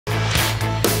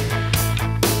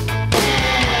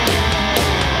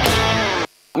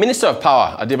Minister of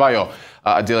Power,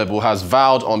 Adelabu, has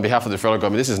vowed on behalf of the federal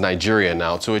government, this is Nigeria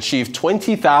now, to achieve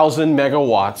 20,000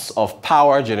 megawatts of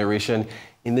power generation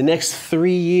in the next 3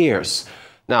 years.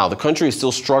 Now, the country is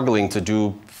still struggling to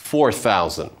do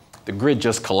 4,000. The grid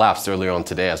just collapsed earlier on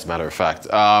today, as a matter of fact.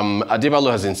 Adelabu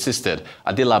has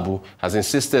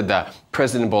insisted that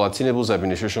President Bola Tinubu's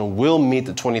administration will meet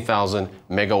the 20,000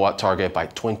 megawatt target by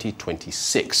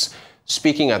 2026.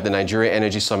 Speaking at the Nigeria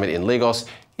Energy Summit in Lagos,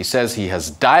 he says he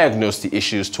has diagnosed the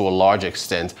issues to a large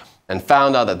extent and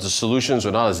found out that the solutions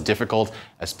were not as difficult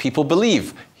as people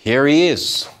believe. Here he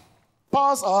is.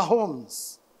 Powers our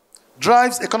homes,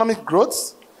 drives economic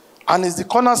growth, and is the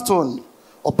cornerstone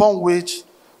upon which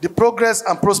the progress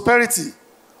and prosperity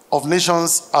of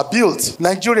nations are built.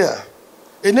 Nigeria,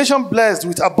 a nation blessed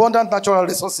with abundant natural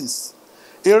resources,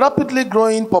 a rapidly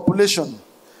growing population,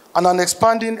 and an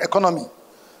expanding economy,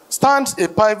 stands a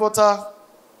pivotal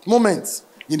moment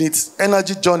in its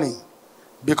energy journey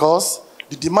because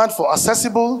the demand for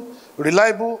accessible,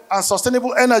 reliable, and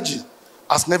sustainable energy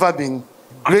has never been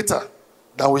greater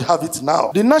than we have it now.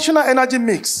 The national energy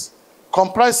mix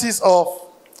comprises of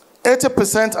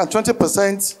 80% and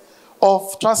 20%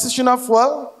 of transitional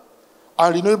fuel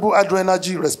and renewable hydro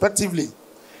energy, respectively,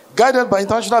 guided by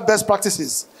international best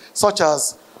practices such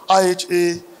as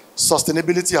IHA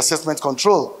Sustainability Assessment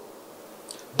Control.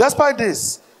 Despite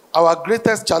this, our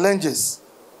greatest challenges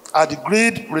are the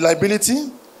grid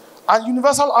reliability and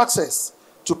universal access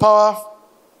to power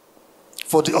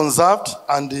for the unserved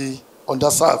and the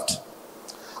underserved.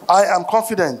 I am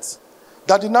confident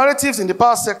that the narratives in the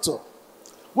power sector,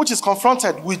 which is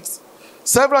confronted with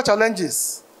several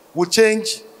challenges, will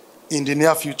change in the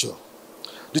near future.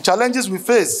 The challenges we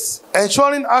face,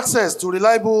 ensuring access to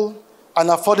reliable and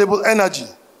affordable energy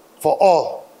for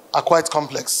all, are quite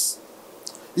complex.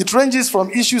 It ranges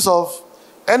from issues of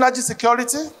energy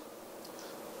security,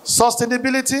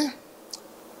 sustainability,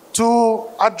 to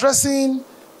addressing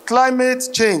climate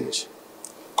change.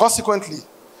 Consequently,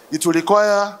 it will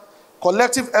require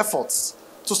collective efforts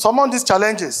to surmount these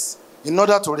challenges in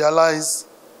order to realize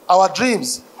our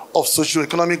dreams of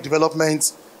socio-economic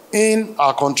development in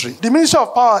our country. The Ministry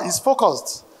of Power is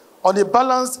focused on a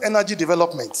balanced energy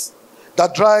development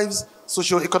that drives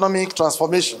socio-economic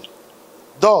transformation,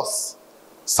 thus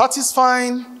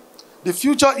satisfying the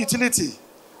future utility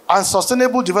and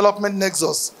sustainable development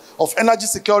nexus of energy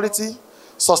security,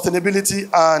 sustainability,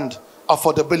 and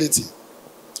affordability.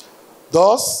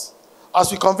 Thus,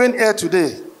 as we convene here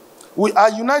today, we are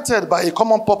united by a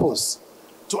common purpose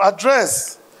to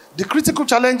address the critical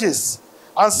challenges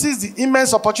and seize the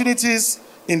immense opportunities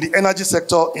in the energy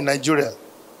sector in Nigeria.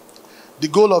 The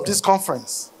goal of this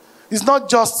conference is not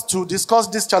just to discuss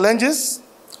these challenges,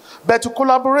 but to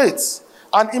collaborate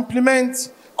and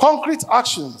implement concrete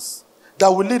actions that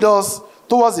will lead us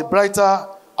towards a brighter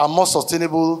and more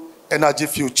sustainable energy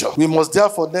future. We must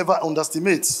therefore never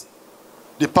underestimate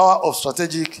the power of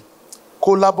strategic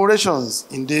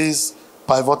collaborations in this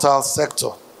pivotal sector.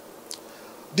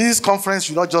 This conference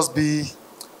should not just be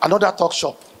another talk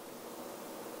shop.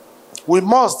 We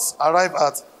must arrive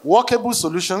at workable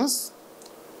solutions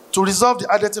to resolve the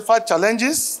identified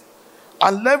challenges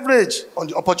and leverage on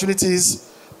the opportunities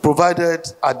provided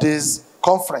at this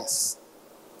conference.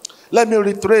 Let me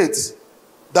reiterate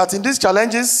that in these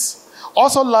challenges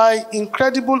also lie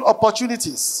incredible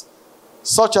opportunities,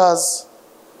 such as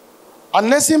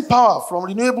harnessing power from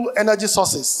renewable energy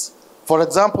sources, for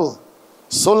example,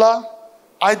 solar,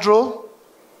 hydro,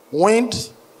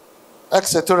 wind,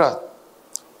 etc.,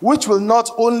 which will not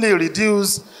only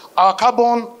reduce our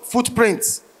carbon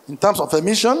footprint in terms of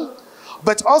emission,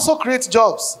 but also create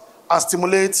jobs and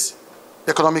stimulate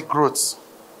economic growth.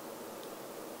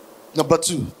 Number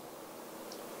two,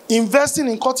 investing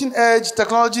in cutting-edge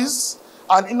technologies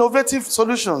and innovative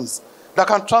solutions that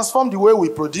can transform the way we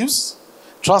produce,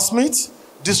 transmit,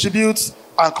 distribute,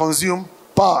 and consume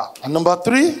power. And number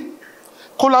three,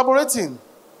 collaborating,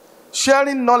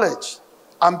 sharing knowledge,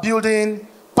 and building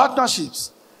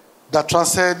partnerships that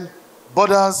transcend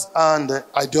borders and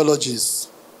ideologies.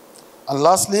 And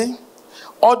lastly,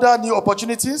 other new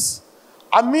opportunities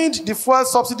amid the fuel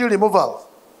subsidy removal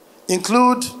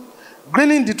include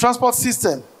greening the transport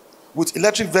system with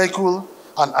electric vehicle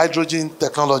and hydrogen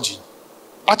technology.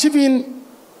 Achieving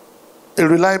a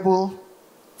reliable,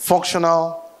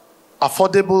 functional,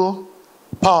 affordable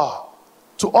power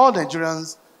to all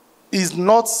Nigerians is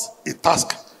not a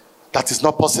task that is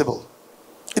not possible.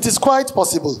 It is quite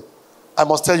possible, I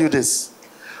must tell you this.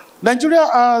 Nigeria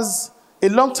has a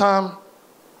long-term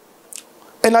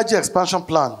energy expansion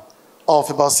plan of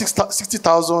about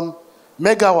 60,000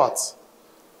 megawatts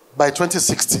by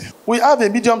 2060. We have a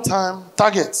medium-term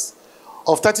target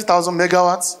of 30,000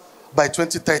 megawatts by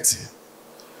 2030.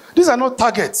 These are not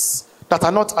targets that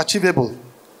are not achievable.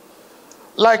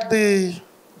 Like the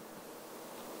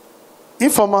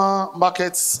informal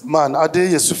markets man, Ade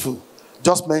Yesufu,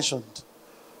 just mentioned.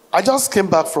 I just came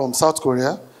back from South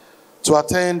Korea to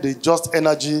attend the Just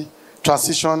Energy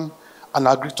Transition and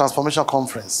Agri-Transformation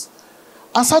Conference.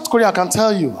 And South Korea, I can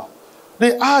tell you,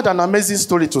 they had an amazing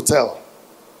story to tell.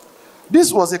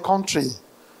 This was a country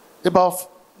about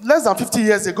less than 50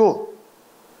 years ago.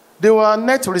 They were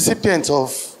net recipients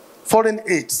of foreign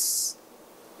aids.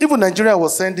 Even Nigeria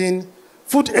was sending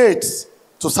food aids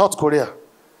to South Korea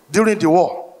during the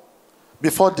war,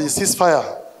 before the ceasefire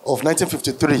of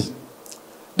 1953.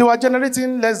 They were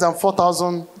generating less than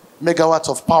 4,000 megawatts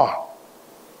of power.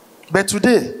 But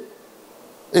today,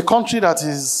 a country that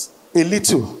is a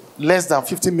little less than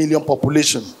 50 million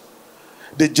population,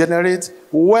 they generate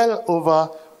well over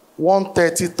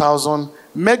 130,000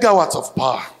 megawatts of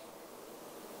power.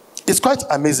 It's quite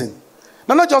amazing.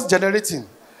 They're not just generating,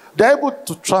 they're able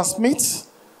to transmit,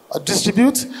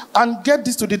 distribute, and get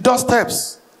this to the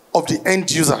doorsteps of the end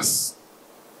users.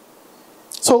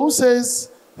 So who says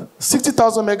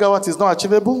 60,000 megawatts is not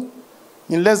achievable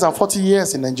in less than 40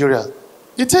 years in Nigeria?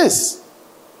 It is.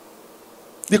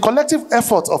 The collective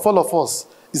effort of all of us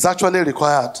is actually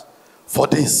required for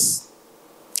this.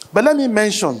 But let me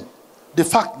mention the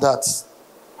fact that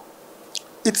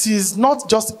it is not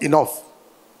just enough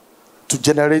to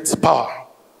generate power.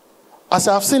 As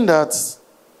I have seen that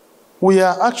we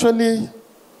are actually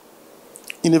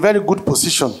in a very good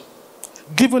position,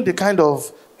 given the kind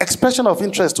of expression of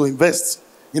interest to invest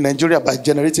in Nigeria by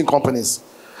generating companies,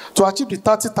 to achieve the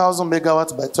 30,000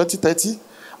 megawatts by 2030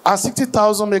 and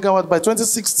 60,000 megawatts by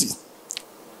 2060.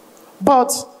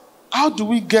 But how do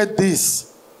we get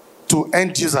this to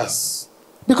end users?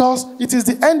 Because it is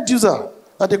the end user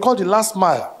that they call the last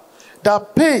mile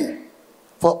that pay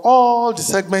for all the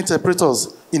segment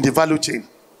operators in the value chain.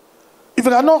 If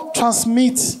you cannot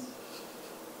transmit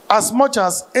as much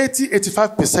as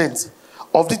 80–85%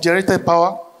 of the generated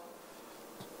power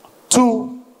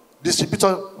to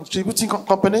distributing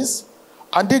companies,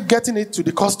 and they getting it to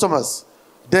the customers,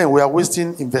 then we are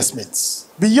wasting investments.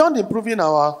 Beyond improving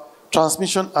our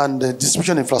transmission and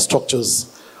distribution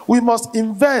infrastructures, we must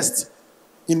invest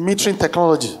in metering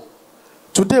technology.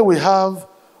 Today we have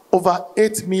over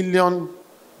 8 million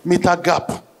meter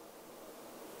gap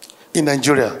in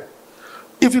Nigeria.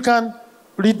 If you can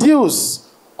reduce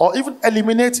or even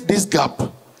eliminate this gap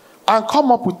and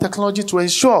come up with technology to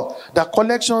ensure that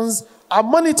collections are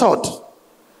monitored,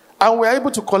 and we're able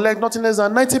to collect nothing less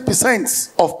than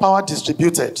 90% of power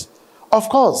distributed, of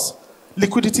course,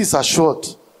 liquidity is assured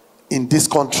in this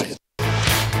country.